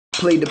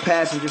Played the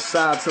passenger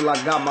side till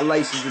I got my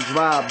license to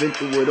drive. Been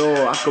through it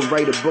all, I could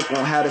write a book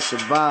on how to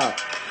survive.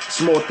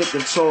 Small, thick,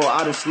 and tall,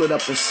 I done slid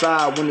up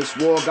inside. When this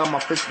war got my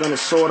fist on the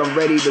sword, I'm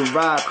ready to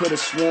ride. Could've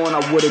sworn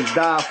I would've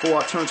died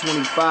before I turned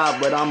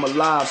 25, but I'm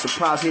alive.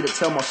 Surprised here to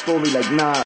tell my story like nah.